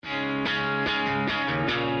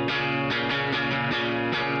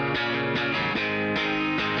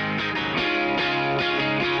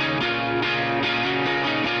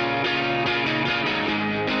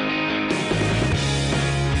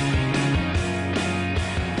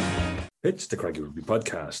It's the Craigie Rugby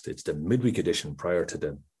Podcast. It's the midweek edition prior to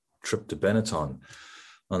the trip to Benetton.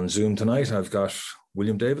 On Zoom tonight, I've got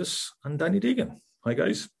William Davis and Danny Deegan. Hi,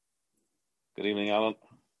 guys. Good evening, Alan.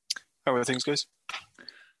 How are things, guys?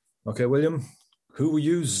 Okay, William, who were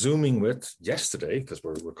you Zooming with yesterday? Because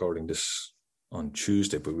we're recording this on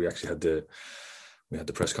Tuesday, but we actually had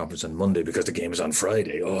the press conference on Monday because the game is on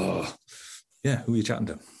Friday. Oh, yeah. Who are you chatting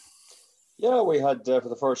to? Yeah, we had for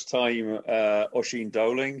the first time Oisín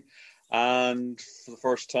Dowling, and for the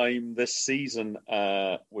first time this season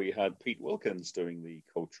we had Pete Wilkins doing the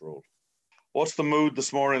coach role. What's the mood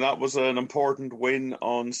this morning? That was an important win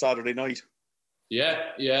on Saturday night. Yeah.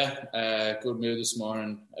 Good mood this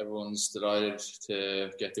morning. Everyone's delighted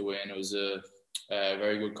to get the win. It was a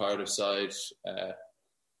very good Cardiff side.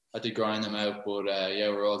 Had to grind them out, but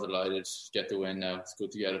we're all delighted to get the win now. It's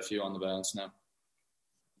good to get a few on the bounce now.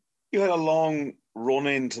 You had a long run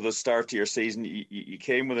into the start to your season. You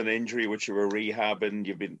came with an injury which you were rehabbing.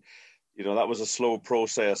 You've been, that was a slow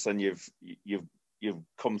process, and you've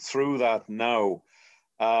come through that now.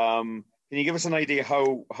 Can you give us an idea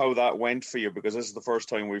how that went for you? Because this is the first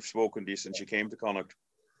time we've spoken to you since you came to Connacht.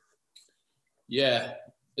 Yeah,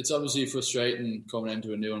 it's obviously frustrating coming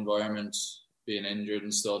into a new environment, being injured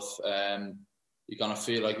and stuff. You kind of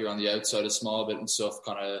feel like you're on the outside a small bit and stuff,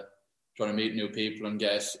 kind of trying to meet new people and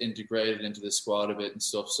get integrated into the squad a bit and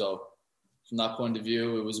stuff. So from that point of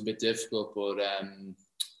view, it was a bit difficult. But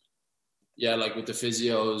like with the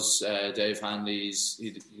physios, Dave Hanley's,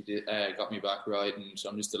 he got me back right, and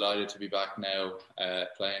I'm just delighted to be back now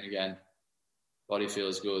playing again. Body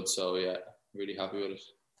feels good, so yeah, really happy with it.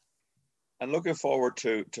 And looking forward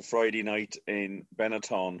to Friday night in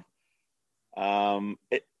Benetton.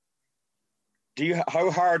 How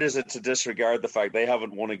hard is it to disregard the fact they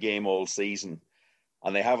haven't won a game all season,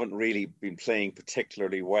 and they haven't really been playing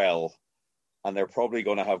particularly well, and they're probably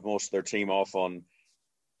going to have most of their team off on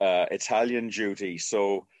Italian duty?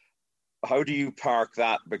 So how do you park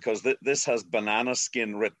that? Because this has banana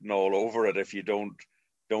skin written all over it if you don't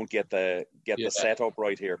get the setup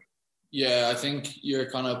right here. Yeah, I think you're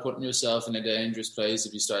kind of putting yourself in a dangerous place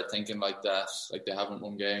if you start thinking like that, like they haven't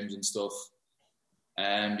won games and stuff.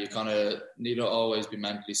 You kind of need to always be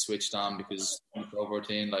mentally switched on, because in Pro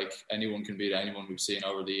 14, like, anyone can beat anyone we've seen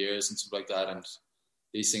over the years and stuff like that. And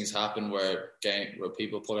these things happen where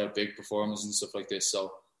people put out big performances and stuff like this.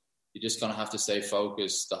 So you just kind of have to stay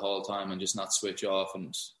focused the whole time and just not switch off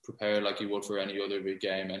and prepare like you would for any other big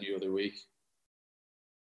game, any other week.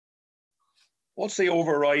 What's the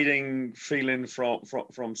overriding feeling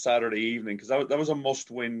from Saturday evening? Because that was a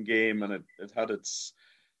must-win game, and it had its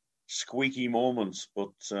squeaky moments, but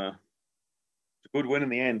it's a good win in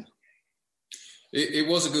the end. It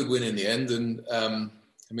was a good win in the end, and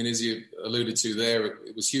as you alluded to there,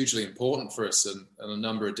 it was hugely important for us on a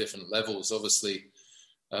number of different levels. Obviously,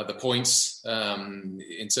 the points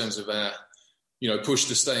in terms of our push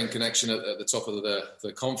to stay in connection at the top of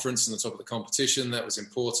the conference and the top of the competition, that was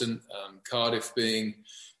important. Cardiff being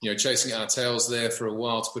chasing our tails there for a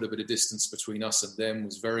while to put a bit of distance between us and them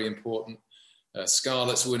was very important.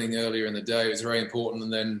 Scarlets winning earlier in the day was very important,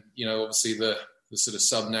 and then obviously the sort of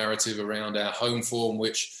sub-narrative around our home form,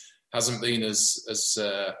 which hasn't been as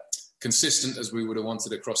consistent as we would have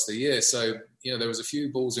wanted across the year. So there was a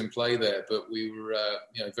few balls in play there, but we were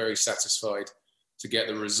very satisfied to get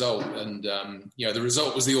the result, and the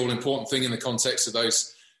result was the all-important thing in the context of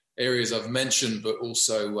those areas I've mentioned, but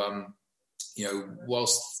also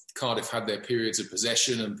whilst Cardiff had their periods of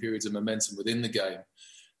possession and periods of momentum within the game,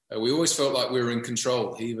 we always felt like we were in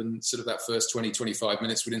control. Even sort of that first 20, 25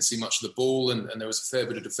 minutes, we didn't see much of the ball, and there was a fair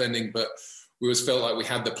bit of defending, but we always felt like we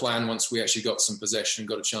had the plan once we actually got some possession and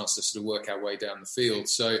got a chance to sort of work our way down the field.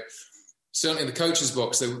 So certainly in the coach's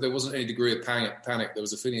box, there wasn't any degree of panic. There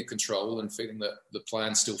was a feeling of control and feeling that the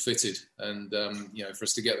plan still fitted. And, for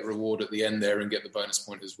us to get the reward at the end there and get the bonus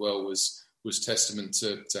point as well was testament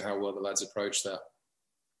to how well the lads approached that.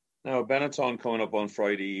 Now, Benetton coming up on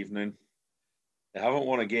Friday evening. They haven't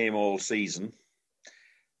won a game all season.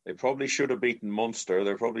 They probably should have beaten Munster.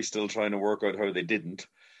 They're probably still trying to work out how they didn't.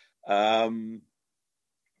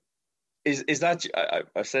 Is that,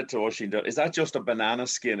 I said to Oisín, is that just a banana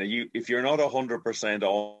skin? If you're not 100%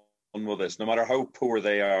 on with this, no matter how poor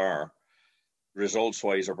they are,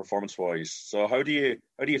 results-wise or performance-wise, so how do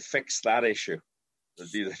you fix that issue?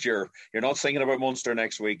 That you're not thinking about Munster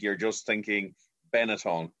next week. You're just thinking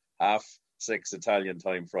Benetton, 6:30 Italian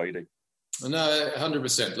time Friday. No,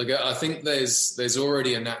 100%. Like, I think there's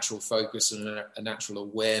already a natural focus and a natural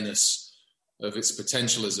awareness of its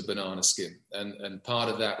potential as a banana skin, and part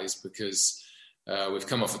of that is because we've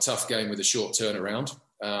come off a tough game with a short turnaround.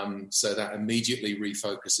 So that immediately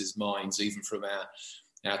refocuses minds, even from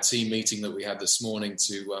our team meeting that we had this morning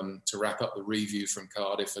to wrap up the review from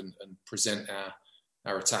Cardiff and present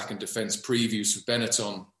our attack and defence previews for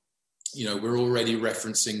Benetton. We're already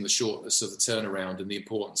referencing the shortness of the turnaround and the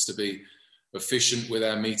importance to be efficient with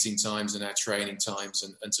our meeting times and our training times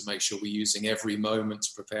and to make sure we're using every moment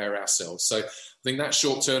to prepare ourselves. So I think that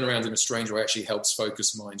short turnaround in a strange way actually helps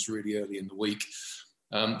focus minds really early in the week.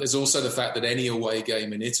 There's also the fact that any away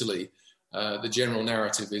game in Italy, the general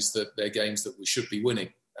narrative is that they're games that we should be winning.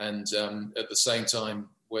 And at the same time,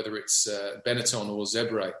 whether it's Benetton or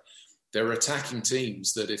Zebre, they're attacking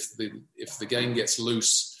teams that if the game gets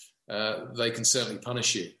loose, they can certainly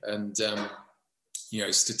punish you. And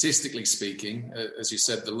statistically speaking, as you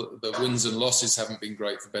said, the wins and losses haven't been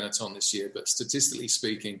great for Benetton this year, but statistically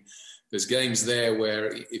speaking, there's games there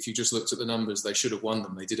where if you just looked at the numbers, they should have won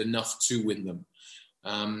them. They did enough to win them.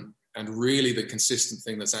 And really the consistent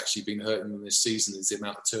thing that's actually been hurting them this season is the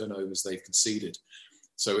amount of turnovers they've conceded.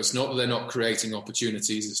 So it's not that they're not creating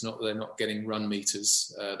opportunities. It's not that they're not getting run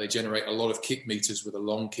meters. They generate a lot of kick meters with a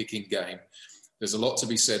long kicking game. There's a lot to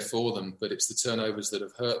be said for them, but it's the turnovers that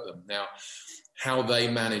have hurt them. Now, how they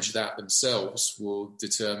manage that themselves will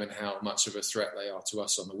determine how much of a threat they are to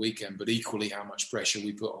us on the weekend, but equally how much pressure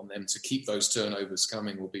we put on them to keep those turnovers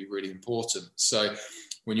coming will be really important. So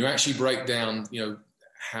when you actually break down,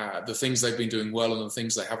 how the things they've been doing well and the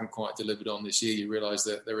things they haven't quite delivered on this year, you realise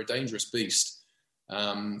that they're a dangerous beast.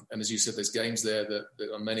 And as you said, there's games there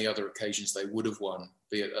that on many other occasions they would have won,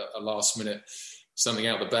 be it a last minute, something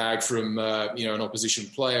out of the bag from, an opposition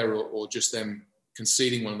player or just them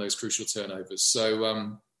conceding one of those crucial turnovers.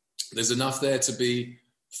 So there's enough there to be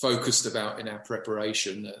focused about in our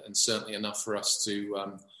preparation, and certainly enough for us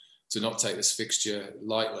to not take this fixture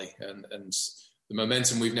lightly. And the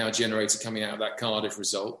momentum we've now generated coming out of that Cardiff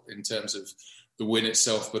result in terms of the win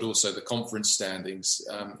itself, but also the conference standings,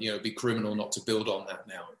 it'd be criminal not to build on that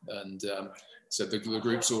now. And so the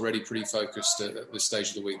group's already pretty focused at this stage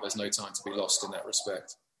of the week. There's no time to be lost in that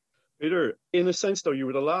respect. Peter, in a sense, though, you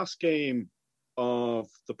were the last game of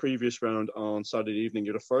the previous round on Saturday evening.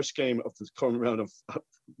 You're the first game of the current round of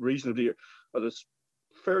reasonably at a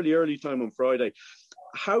fairly early time on Friday.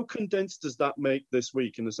 How condensed does that make this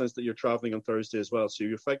week in the sense that you're travelling on Thursday as well? So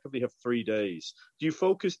you effectively have 3 days. Do you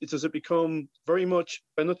focus? Does it become very much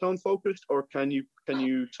Benetton focused, or can you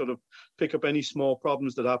sort of pick up any small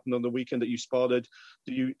problems that happened on the weekend that you spotted?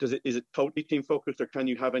 Is it totally team focused, or can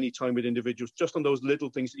you have any time with individuals just on those little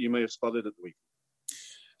things that you may have spotted at the week?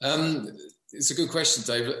 It's a good question,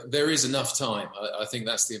 Dave. There is enough time. I think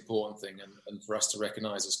that's the important thing, and for us to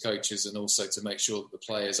recognise as coaches, and also to make sure that the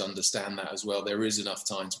players understand that as well. There is enough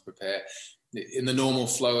time to prepare. In the normal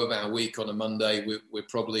flow of our week on a Monday, we're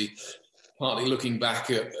probably partly looking back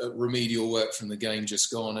at remedial work from the game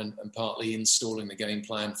just gone and partly installing the game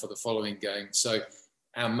plan for the following game. So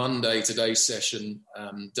our Monday, today's session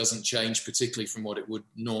doesn't change particularly from what it would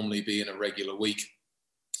normally be in a regular week.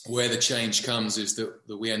 Where the change comes is that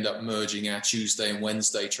we end up merging our Tuesday and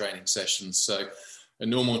Wednesday training sessions. So a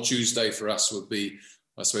normal Tuesday for us would be,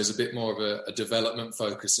 I suppose, a bit more of a development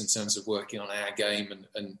focus in terms of working on our game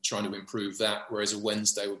and trying to improve that, whereas a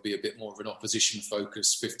Wednesday would be a bit more of an opposition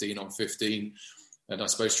focus, 15 on 15, and I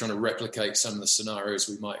suppose trying to replicate some of the scenarios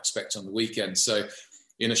we might expect on the weekend. So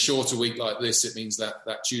in a shorter week like this, it means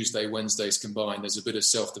that Tuesday, Wednesdays combined, there's a bit of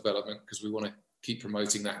self-development because we want to keep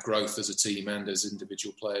promoting that growth as a team and as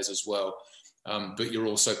individual players as well. But you're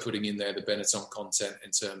also putting in there the Benetton content in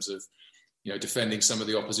terms of, defending some of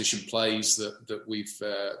the opposition plays that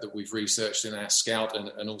we've researched in our scout,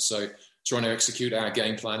 and also trying to execute our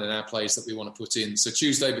game plan and our plays that we want to put in. So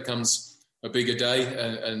Tuesday becomes a bigger day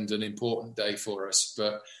and an important day for us,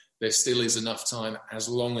 but there still is enough time as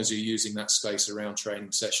long as you're using that space around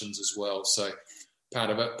training sessions as well. So part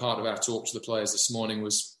of our talk to the players this morning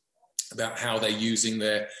was about how they're using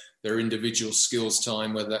their individual skills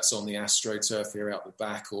time, whether that's on the AstroTurf here out the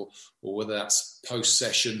back or whether that's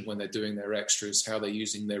post-session when they're doing their extras, how they're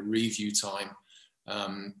using their review time.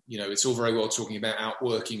 It's all very well talking about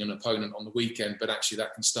outworking an opponent on the weekend, but actually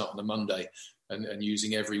that can start on the Monday and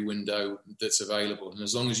using every window that's available. And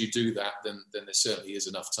as long as you do that, then there certainly is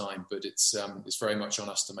enough time, but it's very much on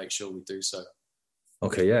us to make sure we do so.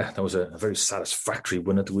 Okay, yeah, that was a very satisfactory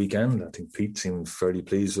win at the weekend. I think Pete seemed fairly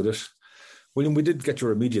pleased with it. William, we did get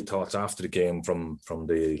your immediate thoughts after the game from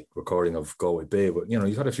the recording of Galway Bay, but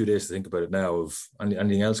you've had a few days to think about it now. Have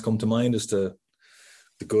anything else come to mind as to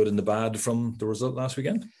the good and the bad from the result last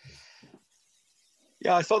weekend?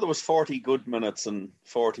 Yeah, I thought there was 40 good minutes and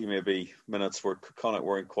 40 maybe minutes where Connacht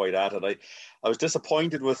weren't quite at it. I was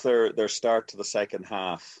disappointed with their start to the second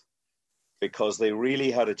half. because they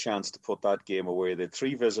really had a chance to put that game away. They had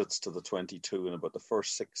 3 visits to the 22 in about the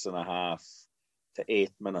first 6.5 to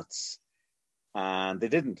 8 minutes, and they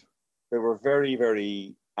didn't. They were very,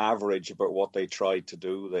 very average about what they tried to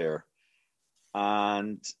do there.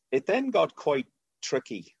 And it then got quite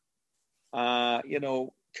tricky.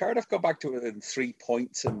 Cardiff got back to within 3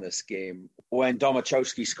 points in this game when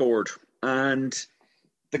Domachowski scored. And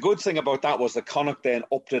the good thing about that was that Connacht then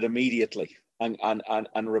upped it immediately and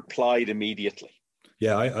replied immediately.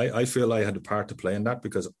 Yeah, I feel I had a part to play in that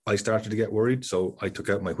because I started to get worried. So I took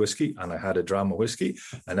out my whiskey and I had a dram of whiskey,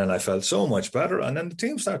 and then I felt so much better. And then the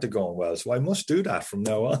team started going well. So I must do that from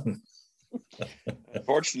now on.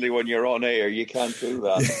 Unfortunately, when you're on air, you can't do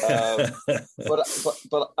that.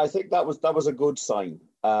 But I think that was a good sign.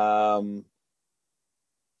 The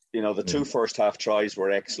 2 first half tries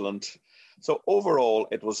were excellent. So overall,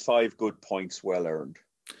 it was 5 good points well earned,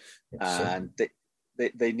 and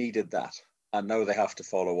they needed that. And now they have to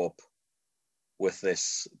follow up with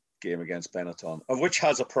this game against Benetton, of which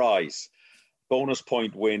has a prize. Bonus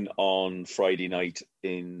point win on Friday night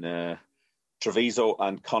in Treviso,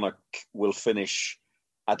 and Connacht will finish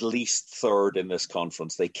at least 3rd in this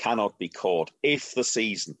conference. They cannot be caught if the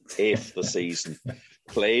season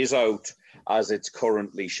plays out as it's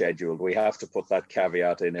currently scheduled. We have to put that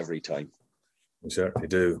caveat in every time. We certainly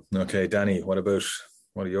do. Okay, Danny, what are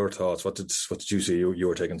your thoughts? What did you see? You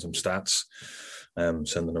were taking some stats,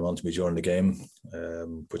 sending them on to me during the game,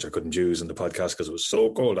 which I couldn't use in the podcast because it was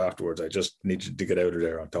so cold afterwards. I just needed to get out of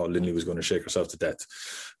there. I thought Lindley was going to shake herself to death.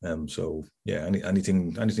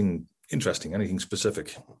 Anything interesting, anything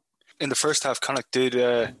specific? In the first half, Connacht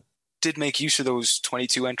did make use of those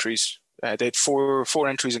 22 entries. They had four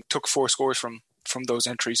entries and took 4 scores from those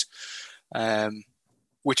entries,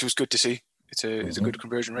 which was good to see. It's a good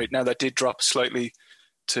conversion rate. Now that did drop slightly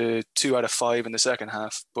to 2 out of 5 in the second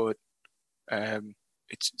half, but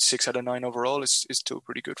it's 6 out of 9 overall is still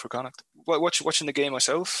pretty good for Connacht. Watching the game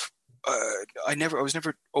myself, I was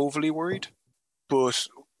never overly worried, but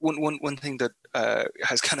one thing that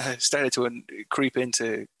has kind of started to creep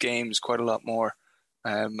into games quite a lot more,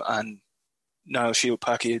 and Niall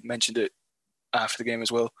Shield-Paki had mentioned it after the game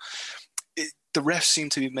as well. The refs seem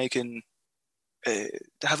to be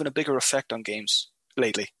having a bigger effect on games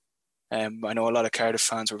lately. I know a lot of Cardiff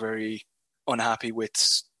fans were very unhappy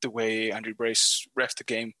with the way Andrew Brace refed the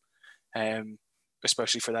game,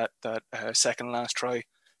 especially for that second last try,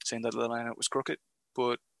 saying that the line-out was crooked.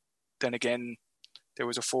 But then again, there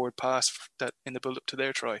was a forward pass that in the build-up to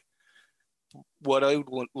their try. What I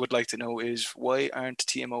would like to know is why aren't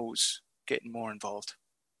TMOs getting more involved?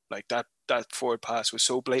 Like that forward pass was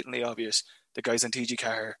so blatantly obvious. The guys on TG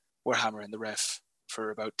Carr were hammering the ref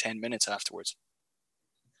for about 10 minutes afterwards.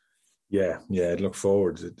 Yeah, it looked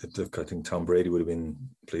forward. I think Tom Brady would have been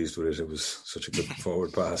pleased with it. It was such a good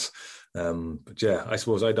forward pass. But yeah, I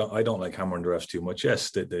suppose I don't like hammering the refs too much.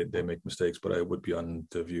 Yes, they make mistakes, but I would be on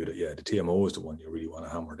the view that the TMO is the one you really want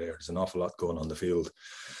to hammer there. There's an awful lot going on the field.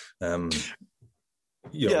 I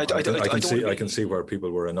can see where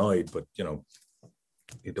people were annoyed, but you don't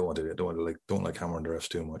like hammering the refs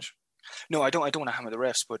too much. No, I don't want to hammer the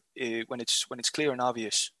refs, but when it's clear and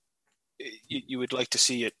obvious, you would like to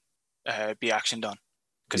see it be actioned on,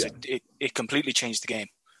 because it completely changed the game.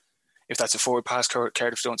 If that's a forward pass,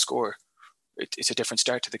 Cardiff don't score, it's a different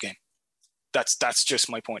start to the game. That's just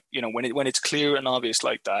my point. When it's clear and obvious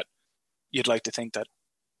like that, you'd like to think that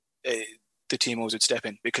the TMOs would step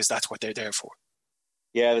in, because that's what they're there for.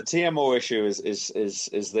 Yeah, the TMO issue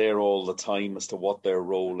is there all the time as to what their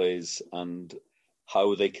role is and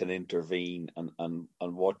how they can intervene and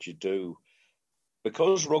what you do.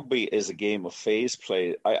 Because rugby is a game of phase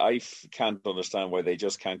play, I can't understand why they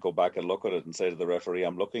just can't go back and look at it and say to the referee,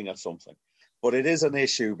 I'm looking at something. But it is an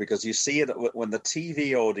issue because you see it when the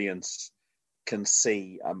TV audience can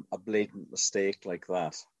see a blatant mistake like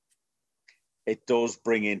that. It does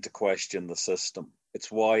bring into question the system.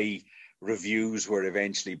 It's why reviews were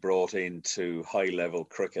eventually brought into high-level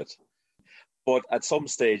cricket. But at some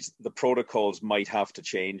stage, the protocols might have to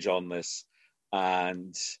change on this,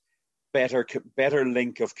 and better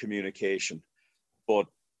link of communication, but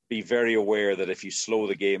be very aware that if you slow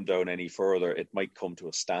the game down any further, it might come to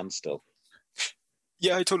a standstill.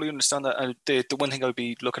 Yeah, I totally understand that. The one thing I would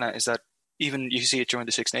be looking at is that even you see it during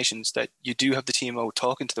the Six Nations, that you do have the TMO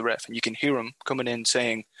talking to the ref, and you can hear him coming in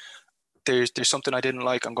saying, there's something I didn't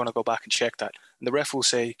like, I'm going to go back and check that. And the ref will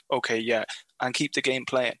say, okay, yeah, and keep the game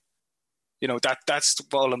playing. That's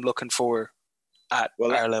all I'm looking for at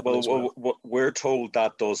our level as well. We're told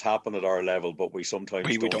that does happen at our level, but we sometimes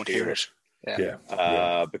we don't hear it.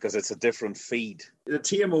 Yeah. Because it's a different feed. The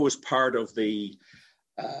TMO is part of the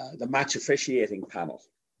the match officiating panel.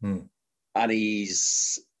 Hmm. And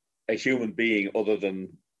he's a human being other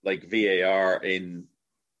than like VAR in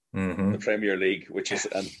the Premier League, which is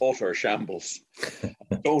an utter shambles.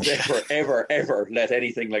 Don't ever let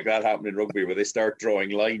anything like that happen in rugby where they start drawing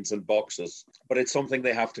lines and boxes. But it's something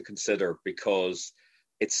they have to consider because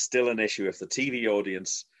it's still an issue. If the TV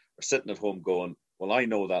audience are sitting at home going, well, I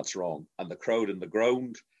know that's wrong, and the crowd in the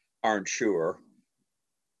ground aren't sure,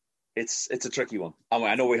 it's a tricky one.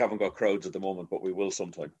 I know we haven't got crowds at the moment, but we will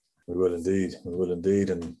sometime. We will indeed.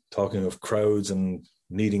 And talking of crowds and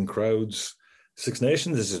needing crowds, Six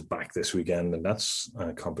Nations is back this weekend, and that's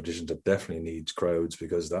a competition that definitely needs crowds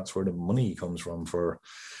because that's where the money comes from for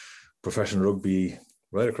professional rugby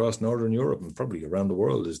right across Northern Europe and probably around the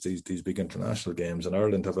world. Is these big international games, and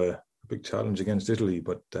Ireland have a big challenge against Italy,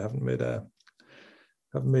 but they haven't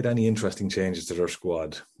made any interesting changes to their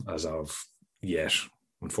squad as of yet,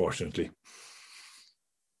 unfortunately.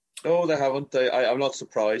 No, they haven't. I'm not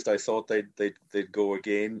surprised. I thought they'd go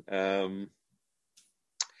again.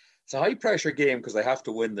 It's a high pressure game because they have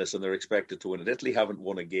to win this and they're expected to win it. Italy haven't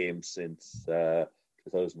won a game since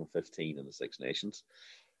 2015 in the Six Nations.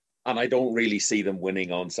 And I don't really see them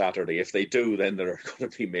winning on Saturday. If they do, then there are going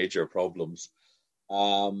to be major problems.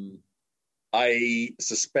 I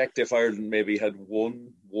suspect if Ireland maybe had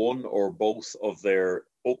won one or both of their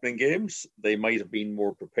opening games, they might have been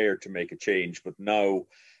more prepared to make a change. But now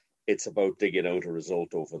it's about digging out a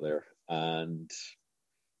result over there. And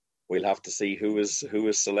we'll have to see who is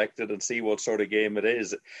selected and see what sort of game it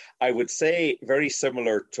is. I would say very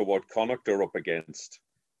similar to what Connacht are up against.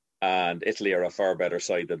 And Italy are a far better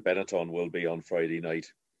side than Benetton will be on Friday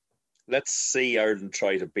night. Let's see Ireland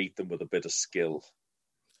try to beat them with a bit of skill.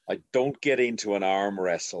 I don't get into an arm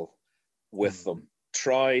wrestle with them.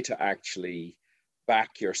 Try to actually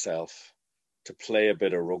back yourself to play a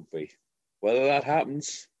bit of rugby. Whether that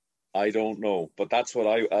happens, I don't know. But that's what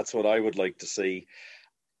I would like to see.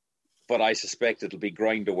 But I suspect it'll be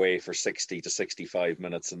grind away for 60 to 65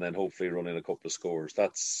 minutes and then hopefully run in a couple of scores.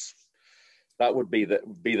 That would be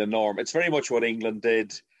the norm. It's very much what England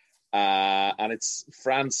did, and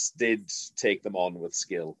France did take them on with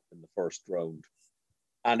skill in the first round,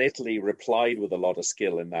 and Italy replied with a lot of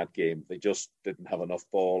skill in that game. They just didn't have enough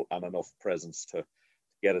ball and enough presence to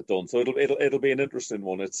get it done. So it'll be an interesting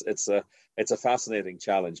one. It's a fascinating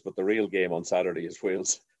challenge, but the real game on Saturday is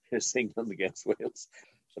England against Wales.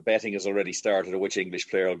 The betting has already started of which English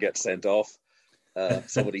player will get sent off.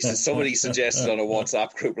 Somebody suggested on a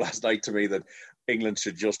WhatsApp group last night to me that England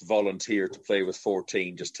should just volunteer to play with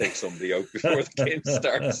 14, just take somebody out before the game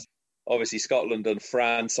starts. Obviously, Scotland and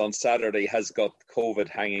France on Saturday has got COVID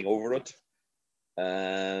hanging over it.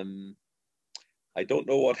 I don't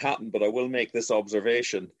know what happened, but I will make this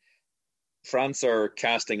observation. France are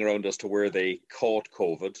casting around as to where they caught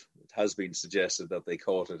COVID. It has been suggested that they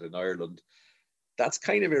caught it in Ireland. That's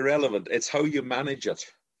kind of irrelevant. It's how you manage it.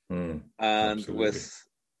 And absolutely. With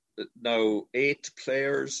now 8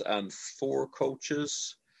 players and 4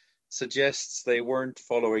 coaches, suggests they weren't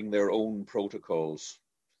following their own protocols.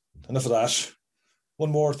 Enough of that.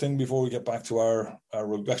 One more thing before we get back to our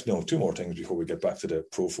actually, no, 2 more things before we get back to the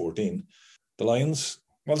Pro 14. The Lions,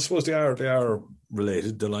 well, I suppose they are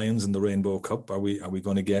related. The Lions and the Rainbow Cup. Are we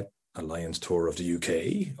going to get a Lions tour of the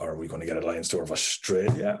UK? Or are we going to get a Lions tour of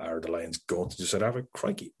Australia? Are the Lions going to South Africa?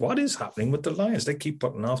 Crikey, what is happening with the Lions? They keep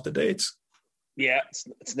putting off the dates. Yeah,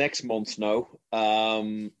 it's next month now.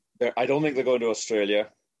 I don't think they're going to Australia.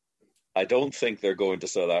 I don't think they're going to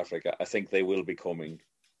South Africa. I think they will be coming.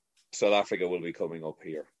 South Africa will be coming up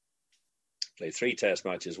here. Play 3 test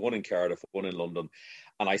matches, 1 in Cardiff, 1 in London.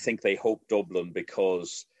 And I think they hope Dublin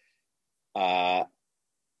because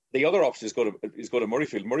the other option is go to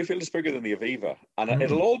Murrayfield. Murrayfield is bigger than the Aviva. And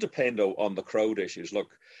it'll all depend on the crowd issues.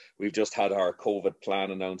 Look, we've just had our COVID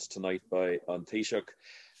plan announced tonight on Taoiseach.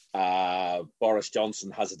 Boris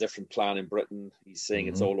Johnson has a different plan in Britain. He's saying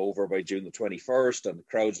it's all over by June the 21st and the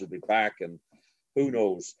crowds will be back and who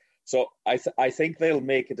knows. So I think they'll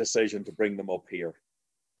make a decision to bring them up here.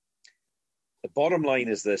 The bottom line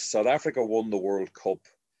is this. South Africa won the World Cup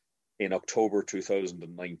in October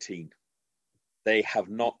 2019. They have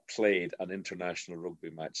not played an international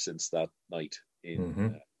rugby match since that night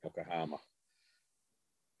in Yokohama.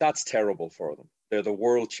 That's terrible for them. They're the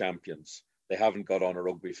world champions. They haven't got on a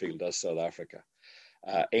rugby field as South Africa.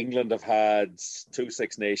 England have had 2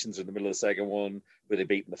 Six Nations in the middle of the second one, where they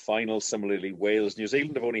beat in the final. Similarly, Wales, New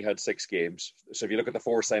Zealand have only had 6 games. So if you look at the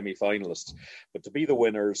 4 semi-finalists, but to be the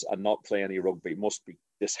winners and not play any rugby must be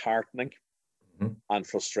disheartening and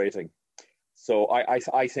frustrating. So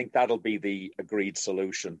I think that'll be the agreed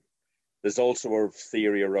solution. There's also a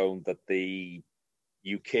theory around that the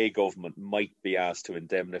UK government might be asked to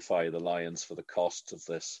indemnify the Lions for the costs of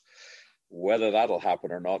this. Whether that'll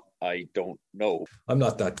happen or not, I don't know. I'm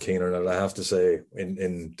not that keen on it, I have to say.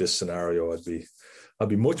 In this scenario, I'd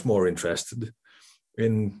be much more interested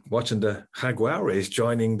in watching the Jaguares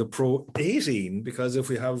joining the Pro 18, because if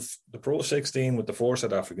we have the Pro 16 with the 4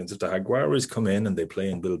 South Africans, if the Jaguares come in and they play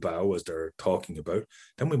in Bilbao as they're talking about,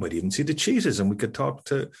 then we might even see the Cheetahs and we could talk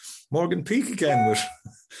to Morgan Peak again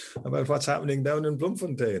about what's happening down in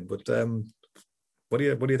Bloemfontein. But what do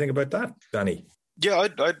you think about that, Danny? Yeah,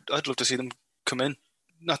 I'd love to see them come in.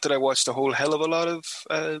 Not that I watched a whole hell of a lot of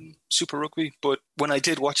Super Rugby, but when I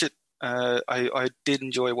did watch it, I did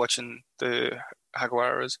enjoy watching the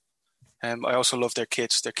Jaguares. I also love their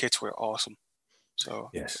kits. Their kits were awesome. So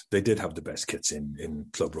yes, they did have the best kits in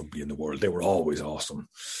club rugby in the world. They were always awesome.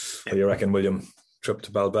 Yeah. What do you reckon, William? Trip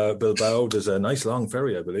to Bilbao. There's a nice long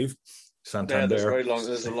ferry, I believe. Santander. Yeah, there's very long.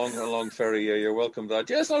 There's a long ferry. Yeah, you're welcome to that.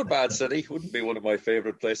 Yeah, it's not a bad city. Wouldn't be one of my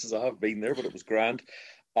favourite places. I have been there, but it was grand.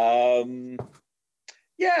 Yeah,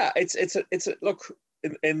 it's a look.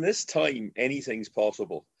 In this time, anything's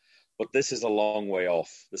possible. But this is a long way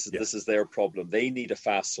off. This is their problem. They need a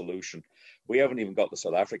fast solution. We haven't even got the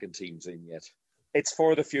South African teams in yet. It's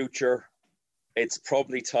for the future. It's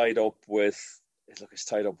probably tied up with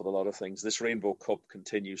a lot of things. This Rainbow Cup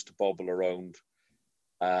continues to bobble around.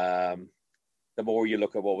 The more you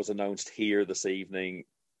look at what was announced here this evening,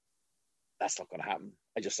 that's not going to happen.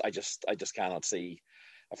 I just cannot see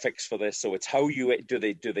a fix for this. So it's how do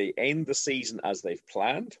they end the season as they've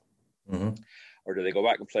planned? Mm-hmm. Or do they go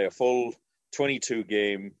back and play a full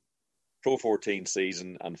 22-game Pro 14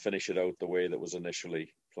 season and finish it out the way that was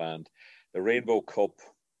initially planned? The Rainbow Cup,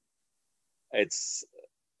 it's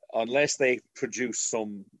unless they produce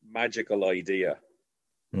some magical idea,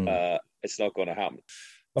 it's not going to happen.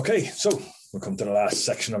 Okay, so we'll come to the last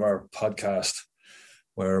section of our podcast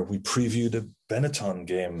where we preview the Benetton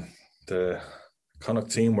game. The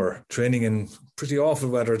Connacht team were training in pretty awful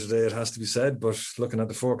weather today, it has to be said, but looking at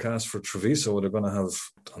the forecast for Treviso, they're going to have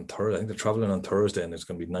on Thursday, I think they're travelling on Thursday, and it's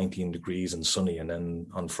going to be 19 degrees and sunny, and then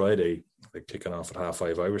on Friday they're kicking off at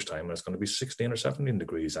 5:30 Irish time, and it's going to be 16 or 17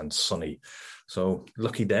 degrees and sunny. So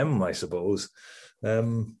lucky them, I suppose.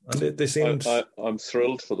 And they seemed... I'm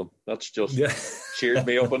thrilled for them. That's just cheered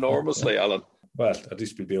me up enormously, Alan. Well, at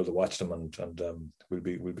least we'll be able to watch them, and we'll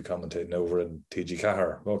be commentating over in TG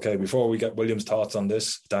Cahir. Okay, before we get William's thoughts on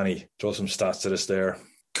this, Danny, throw some stats to this there.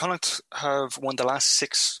 Connacht have won the last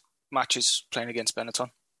 6 matches playing against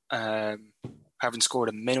Benetton, having scored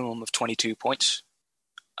a minimum of 22 points,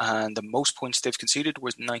 and the most points they've conceded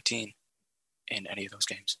was 19 in any of those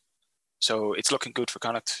games. So it's looking good for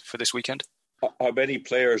Connacht for this weekend. How many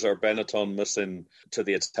players are Benetton missing to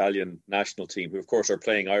the Italian national team, who of course are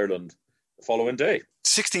playing Ireland the following day?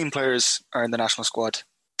 16 players are in the national squad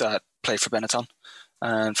that play for Benetton.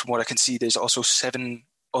 And from what I can see, there's also 7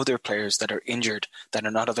 other players that are injured that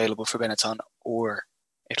are not available for Benetton or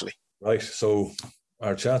Italy. Right. So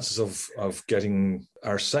our chances of getting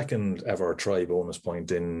our second ever try bonus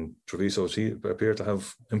point in Treviso appear to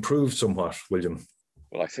have improved somewhat, William.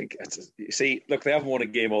 Well, I think they haven't won a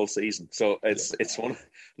game all season, so it's one.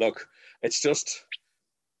 Look, it's just.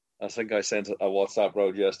 I think I sent a WhatsApp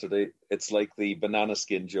road yesterday. It's like the banana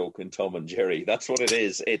skin joke in Tom and Jerry. That's what it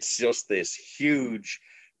is. It's just this huge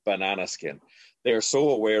banana skin. They're so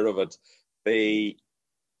aware of it.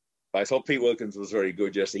 I thought Pete Wilkins was very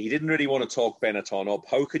good yesterday. He didn't really want to talk Benetton up.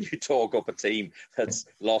 How can you talk up a team that's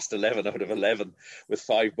lost 11 out of 11 with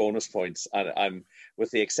 5 bonus points? And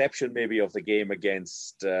with the exception maybe of the game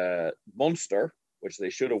against Munster, which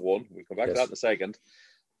they should have won. We'll come back to that in a second.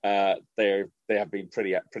 They have been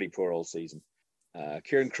pretty poor all season.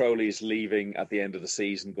 Kieran Crowley's leaving at the end of the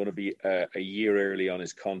season, going to be a year early on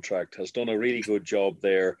his contract, has done a really good job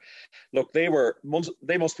there. Look, they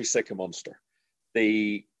must be sick of Munster.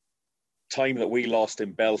 The time that we lost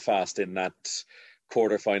in Belfast in that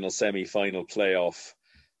quarter-final, semi-final playoff,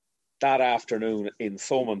 that afternoon in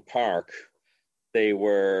Thomond Park, they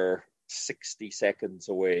were 60 seconds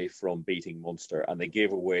away from beating Munster, and they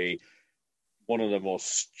gave away one of the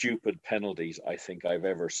most stupid penalties I think I've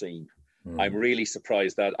ever seen. I'm really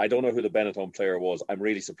surprised that, I don't know who the Benetton player was, I'm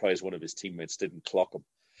really surprised one of his teammates didn't clock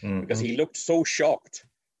him because he looked so shocked.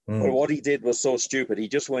 But what he did was so stupid. He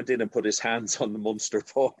just went in and put his hands on the Munster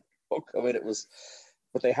puck. I mean,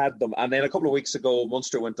 but they had them. And then a couple of weeks ago,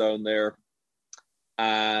 Munster went down there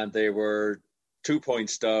and they were 2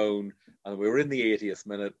 points down, and we were in the 80th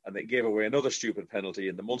minute, and they gave away another stupid penalty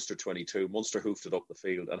in the Munster 22. Munster hoofed it up the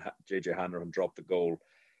field, and JJ Hanrahan dropped the goal.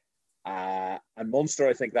 And Munster,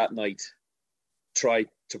 I think that night, tried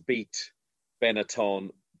to beat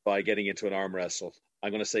Benetton by getting into an arm wrestle.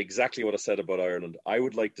 I'm going to say exactly what I said about Ireland. I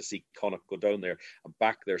would like to see Connacht go down there and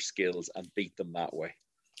back their skills and beat them that way.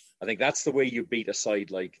 I think that's the way you beat a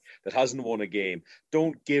side like that hasn't won a game.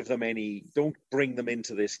 Don't bring them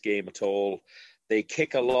into this game at all. They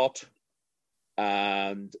kick a lot,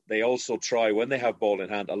 and they also try, when they have ball in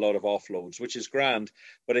hand, a lot of offloads, which is grand.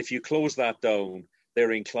 But if you close that down,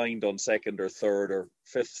 they're inclined on second or third or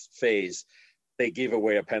fifth phase, they give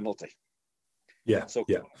away a penalty. Yeah. So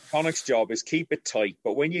yeah. Connacht's job is keep it tight,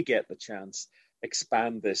 but when you get the chance,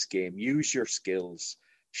 expand this game, use your skills.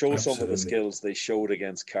 Show Absolutely. some of the skills they showed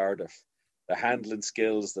against Cardiff. The handling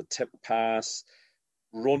skills, the tip pass,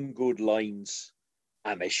 run good lines,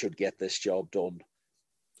 and they should get this job done.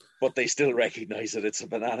 But they still recognise that it's a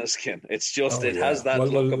banana skin. It's just, has that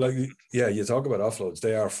look. You talk about offloads.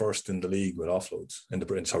 They are first in the league with offloads.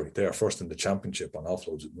 They are first in the championship on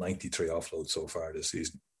offloads with 93 offloads so far this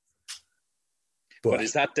season. But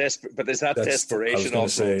is that desperation? I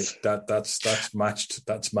was going to say that's matched.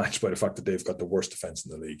 That's matched by the fact that they've got the worst defence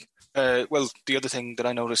in the league. Well, the other thing that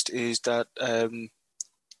I noticed is that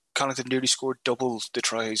Connacht have nearly scored double the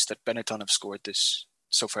tries that Benetton have scored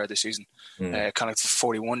so far this season. Connacht have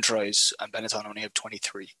 41 tries and Benetton only have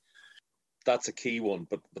 23. That's a key one.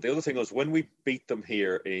 But the other thing was, when we beat them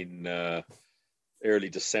here in early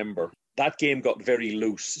December, that game got very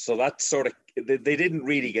loose. So that sort of, they didn't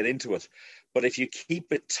really get into it. But if you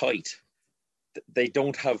keep it tight, they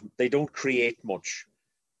don't create much.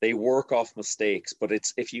 They work off mistakes, but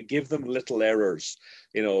if you give them little errors,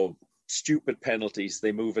 stupid penalties,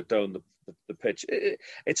 they move it down the pitch.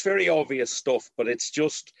 It's very obvious stuff, but it's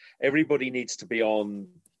just everybody needs to be on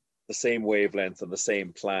the same wavelength and the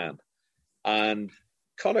same plan. And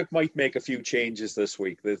Connacht might make a few changes this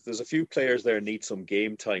week. There's a few players there need some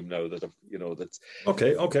game time now that have, that's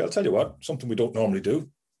okay. I'll tell you what, something we don't normally do.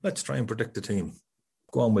 Let's try and predict the team.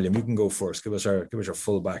 Go on, William. You can go first. Give us our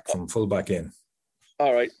fullback from fullback in.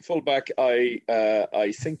 All right, fullback.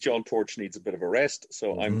 I think John Porch needs a bit of a rest,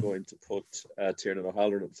 so I'm going to put Tiernan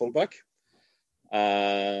O'Halloran at fullback.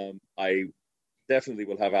 I definitely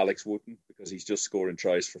will have Alex Wooten because he's just scoring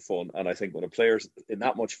tries for fun, and I think when a player's in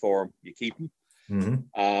that much form, you keep him.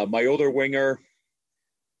 My other winger,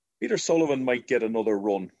 Peter Sullivan, might get another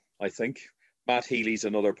run. I think. Matt Healy's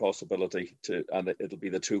another possibility and it'll be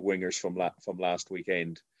the two wingers from last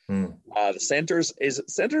weekend. The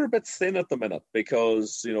centre a bit thin at the minute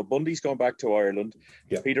because Bundy's gone back to Ireland.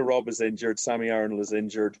 Yeah. Peter Robb is injured. Sammy Arnold is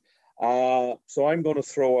injured. So I'm going to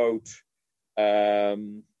throw out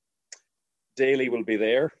Daly will be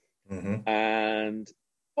there, and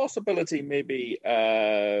possibility maybe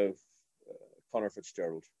Conor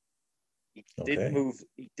Fitzgerald. He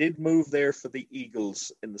did move there for the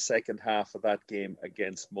Eagles in the second half of that game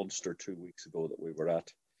against Munster 2 weeks ago that we were at.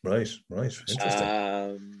 Right.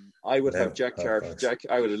 Interesting. I would have Jack Carty.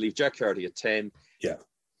 I would leave Jack Carty at 10. Yeah.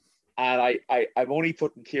 And I'm only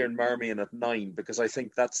putting Kieran Marmion at 9 because I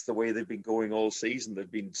think that's the way they've been going all season. They've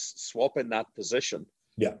been swapping that position.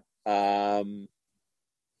 Yeah.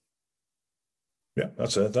 Yeah,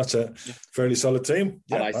 that's a fairly solid team.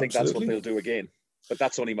 Yeah, and I think absolutely. That's what they'll do again. But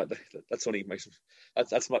that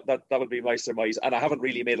would be my surmise. And I haven't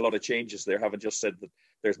really made a lot of changes there. I haven't just said that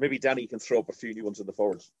there's maybe Danny can throw up a few new ones in the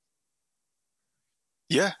forwards.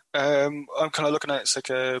 Yeah, I'm kind of looking at it's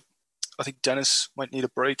like I think Dennis might need a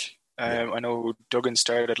break. I know Duggan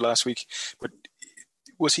started last week, but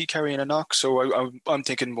was he carrying a knock? So I'm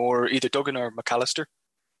thinking more either Duggan or McAllister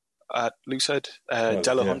at loosehead.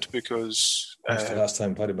 Delahunt because that's the last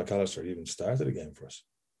time Paddy McAllister even started a game for us.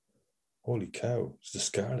 Holy cow! It's the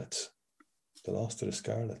Scarlets. The loss to the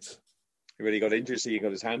Scarlets. He really got injured. So he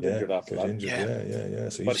got his hand injured after that. Yeah.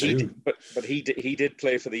 So but he did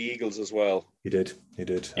play for the Eagles as well. He did,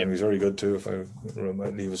 and he was very good too. If I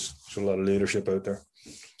remember, he was showed a lot of leadership out there.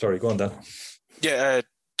 Sorry, go on, Dan. Yeah,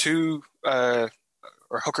 two or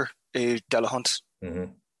hooker, Delahunt.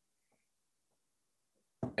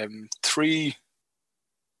 Three,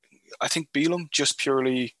 I think Beelum, just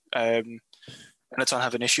purely. Benetton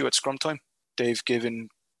have an issue at scrum time. They've given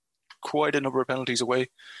quite a number of penalties away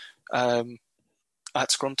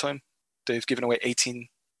at scrum time. They've given away 18.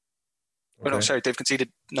 Okay. They've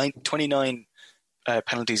conceded 29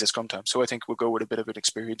 penalties at scrum time. So I think we'll go with a bit of an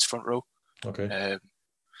experienced front row. Okay.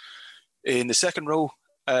 In the second row,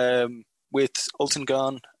 with Ulton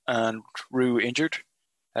gone and Rue injured,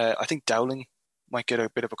 I think Dowling might get a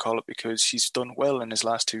bit of a call-up because he's done well in his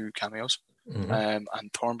last two cameos, and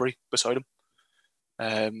Thornbury beside him.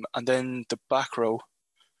 And then the back row,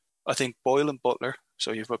 I think Boyle and Butler.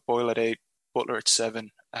 So you've got Boyle at 8, Butler at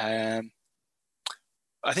 7. I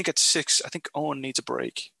think at 6, I think Owen needs a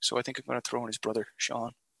break. So I think I'm going to throw in his brother,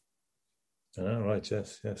 Sean. Right,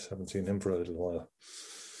 yes. Haven't seen him for a little while.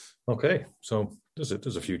 Okay, so there's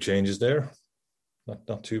a few changes there.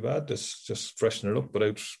 Not too bad. Just freshen it up,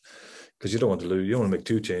 because you don't want to lose. You don't want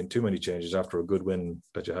to make too many changes after a good win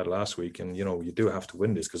that you had last week. And you do have to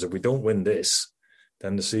win this, because if we don't win this,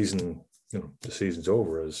 then the season's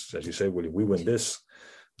over. As you say, Willie, we win this,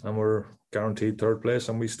 and we're guaranteed third place,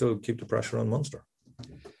 and we still keep the pressure on Munster.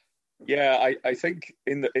 Yeah, I think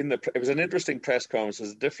it was an interesting press conference. It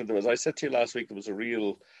was different. As I said to you last week, there was a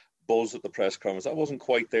real buzz at the press conference. I wasn't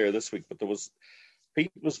quite there this week, but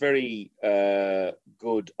Pete was very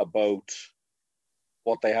good about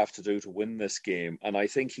what they have to do to win this game. And I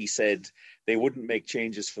think he said they wouldn't make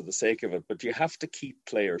changes for the sake of it, but you have to keep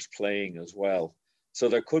players playing as well. So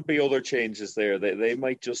there could be other changes there. They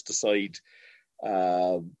might just decide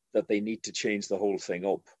that they need to change the whole thing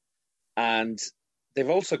up. And they've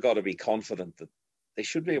also got to be confident that they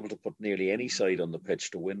should be able to put nearly any side on the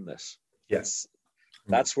pitch to win this. Yes.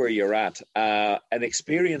 That's where you're at. An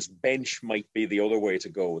experienced bench might be the other way to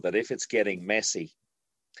go, that if it's getting messy,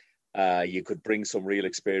 you could bring some real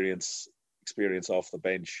experience off the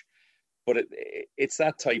bench. But it's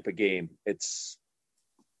that type of game. It's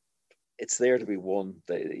there to be won.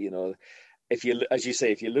 If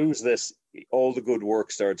you lose this, all the good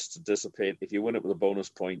work starts to dissipate. If you win it with a bonus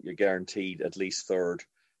point, you're guaranteed at least third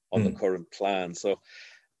on the current plan. So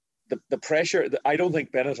the pressure, I don't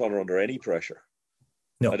think Benetton are under any pressure.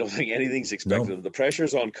 No. I don't think anything's expected. No. The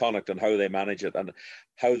pressure's on Connacht and how they manage it, and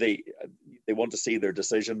how they want to see their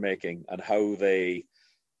decision making, and how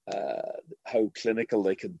clinical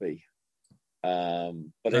they can be. But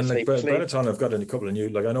if they play, Benetton have got a couple of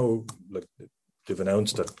new. I know, they've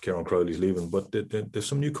announced that Kieran Crowley's leaving, but there's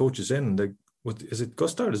some new coaches in. Is it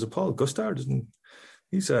Gustard? Is it Paul Gustard?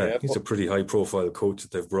 He's a pretty high profile coach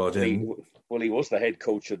that they've brought in. He was the head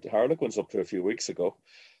coach at Harlequins up to a few weeks ago.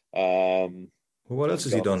 What else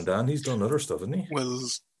has he done, Dan? He's done other stuff, hasn't he? Well,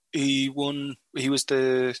 he was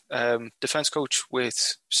the defence coach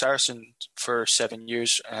with Saracen for 7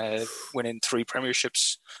 years, winning 3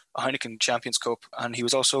 premierships, a Heineken Champions Cup, and he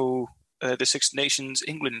was also the Six Nations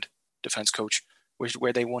England defence coach,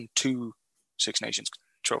 where they won 2 Six Nations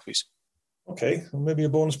trophies. Okay, well, maybe a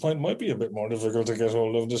bonus point might be a bit more difficult to get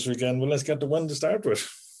hold of this weekend, but let's get the one to start with.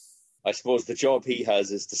 I suppose the job he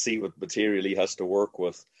has is to see what material he has to work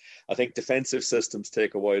with. I think defensive systems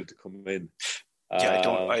take a while to come in.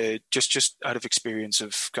 I just out of experience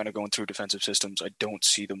of kind of going through defensive systems, I don't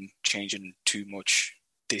see them changing too much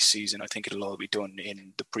this season. I think it'll all be done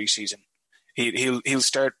in the preseason. He'll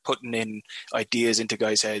start putting in ideas into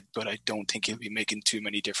guys' head, but I don't think he'll be making too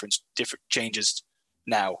many different changes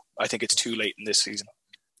now. I think it's too late in this season.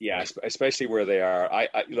 Yeah, especially where they are. I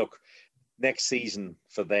look, next season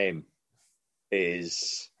for them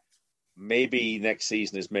is maybe next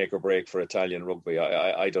season is make or break for Italian rugby.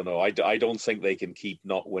 I don't know. I don't think they can keep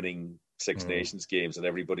not winning Six Nations games and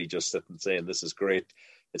everybody just sitting saying this is great,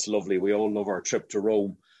 it's lovely, we all love our trip to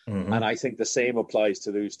Rome. And I think the same applies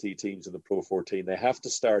to those 2 teams in the Pro 14. They have to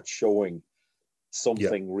start showing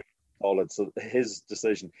something really solid. So his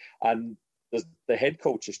decision, and the head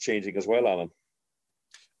coach is changing as well, Alan.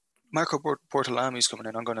 Marco Bortolami's coming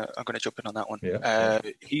in. I'm gonna jump in on that one.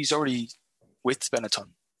 He's already with Benetton.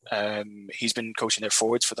 He's been coaching their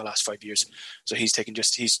forwards for the last 5 years, so he's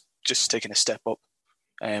just taken a step up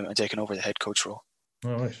and taken over the head coach role.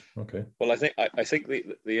 All right. Okay. Well, I think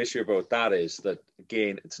the issue about that is that,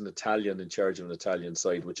 again, it's an Italian in charge of an Italian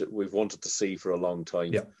side, which we've wanted to see for a long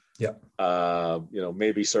time. Yeah.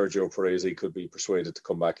 Maybe Sergio Parisi could be persuaded to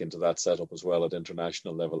come back into that setup as well at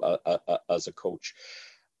international level as a coach.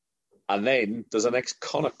 And then there's an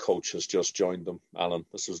ex-Connacht coach has just joined them, Alan.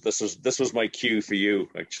 This was my cue for you,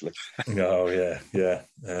 actually. Oh yeah.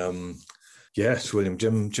 Yes, William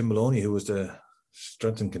Jim Maloney, who was the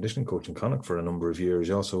strength and conditioning coach in Connacht for a number of years.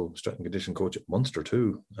 He also strength and conditioning coach at Munster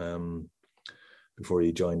too, before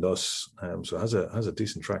he joined us. So has a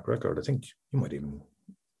decent track record. I think you might even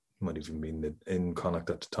been in Connacht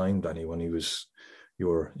at the time, Danny, when you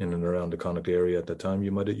were in and around the Connacht area at that time.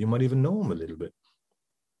 You might even know him a little bit.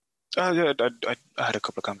 I had a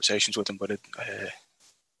couple of conversations with him, but and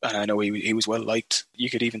I know he was well liked. You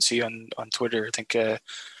could even see on Twitter, I think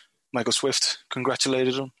Michael Swift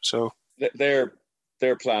congratulated him. So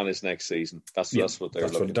their plan is next season. That's what they're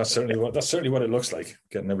looking. That's certainly what it looks like.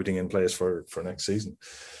 Getting everything in place for next season.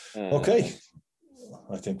 Okay,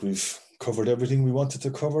 I think we've covered everything we wanted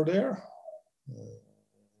to cover there.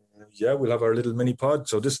 We'll have our little mini pod.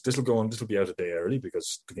 So this will go on. This will be out a day early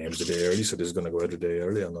because the game's a day early. So this is going to go out a day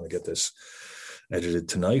early. I'm going to get this edited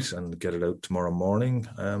tonight and get it out tomorrow morning.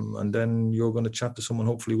 And then you're going to chat to someone,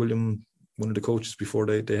 hopefully, William, one of the coaches before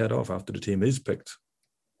they head off after the team is picked?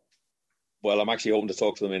 Well, I'm actually hoping to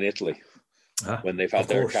talk to them in Italy when they've had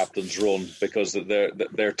their captain's run, because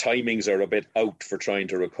their timings are a bit out for trying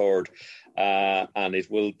to record. And it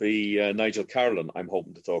will be Nigel Carlin I'm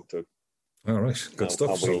hoping to talk to. All right, good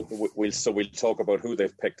stuff. We'll talk about who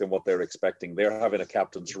they've picked and what they're expecting. They're having a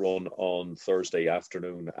captain's run on Thursday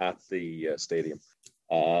afternoon at the stadium.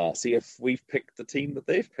 See if we've picked the team that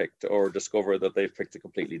they've picked, or discover that they've picked a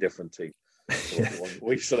completely different team.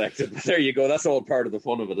 We've selected. There you go. That's all part of the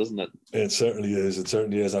fun of it, isn't it? It certainly is. It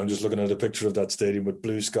certainly is. I'm just looking at a picture of that stadium with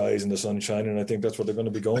blue skies and the sun shining, and I think that's what they're going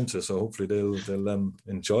to be going to. So hopefully they'll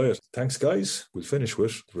enjoy it. Thanks, guys. We'll finish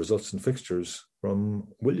with the results and fixtures from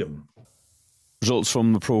William. Results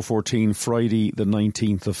from the Pro 14 Friday the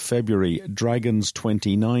 19th of February. Dragons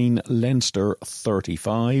 29, Leinster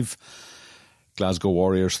 35, Glasgow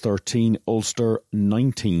Warriors 13, Ulster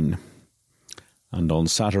 19. And on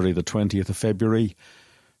Saturday the 20th of February,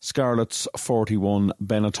 Scarlets 41,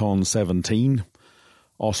 Benetton 17,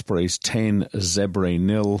 Ospreys 10, Zebre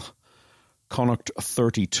 0, Connacht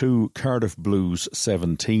 32, Cardiff Blues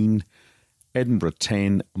 17, Edinburgh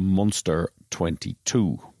 10, Munster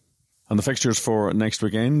 22. And the fixtures for next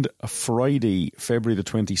weekend: Friday, February the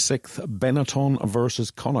 26th, Benetton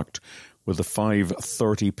versus Connacht with a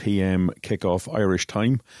 5:30 p.m. kick-off Irish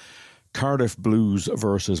time. Cardiff Blues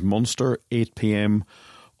versus Munster, 8 p.m.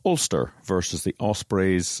 Ulster versus the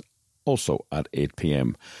Ospreys, also at 8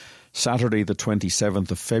 p.m. Saturday the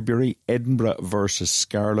 27th of February, Edinburgh versus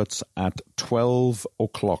Scarlets at 12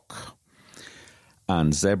 o'clock.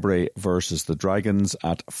 And Zebre versus the Dragons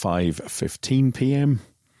at 5:15 p.m.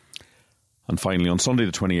 And finally, on Sunday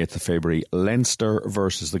the 28th of February, Leinster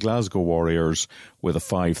versus the Glasgow Warriors with a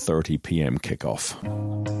 5:30 p.m. kick-off.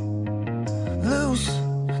 Loose,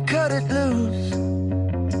 cut it loose.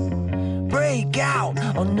 Break out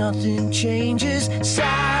or nothing changes.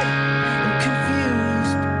 Side